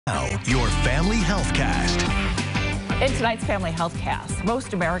Now, your Family Healthcast. In tonight's Family Healthcast,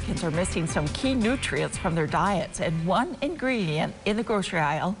 most Americans are missing some key nutrients from their diets, and one ingredient in the grocery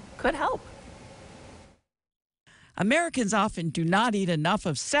aisle could help. Americans often do not eat enough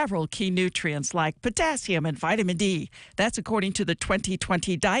of several key nutrients like potassium and vitamin D. That's according to the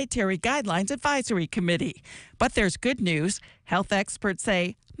 2020 Dietary Guidelines Advisory Committee. But there's good news. Health experts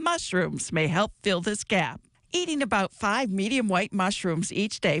say mushrooms may help fill this gap. Eating about 5 medium white mushrooms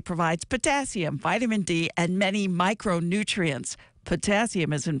each day provides potassium, vitamin D, and many micronutrients.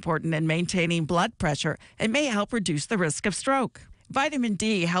 Potassium is important in maintaining blood pressure and may help reduce the risk of stroke. Vitamin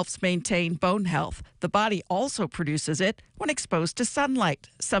D helps maintain bone health. The body also produces it when exposed to sunlight,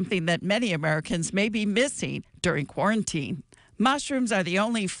 something that many Americans may be missing during quarantine. Mushrooms are the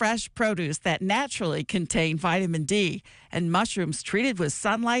only fresh produce that naturally contain vitamin D, and mushrooms treated with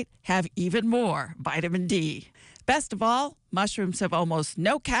sunlight have even more vitamin D. Best of all, mushrooms have almost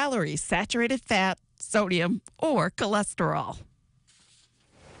no calories, saturated fat, sodium, or cholesterol.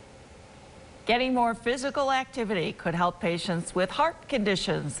 Getting more physical activity could help patients with heart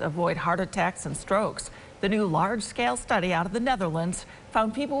conditions avoid heart attacks and strokes. The new large-scale study out of the Netherlands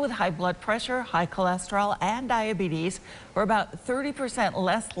found people with high blood pressure, high cholesterol, and diabetes were about 30%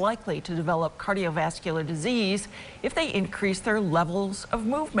 less likely to develop cardiovascular disease if they increase their levels of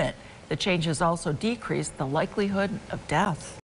movement. The changes also decreased the likelihood of death.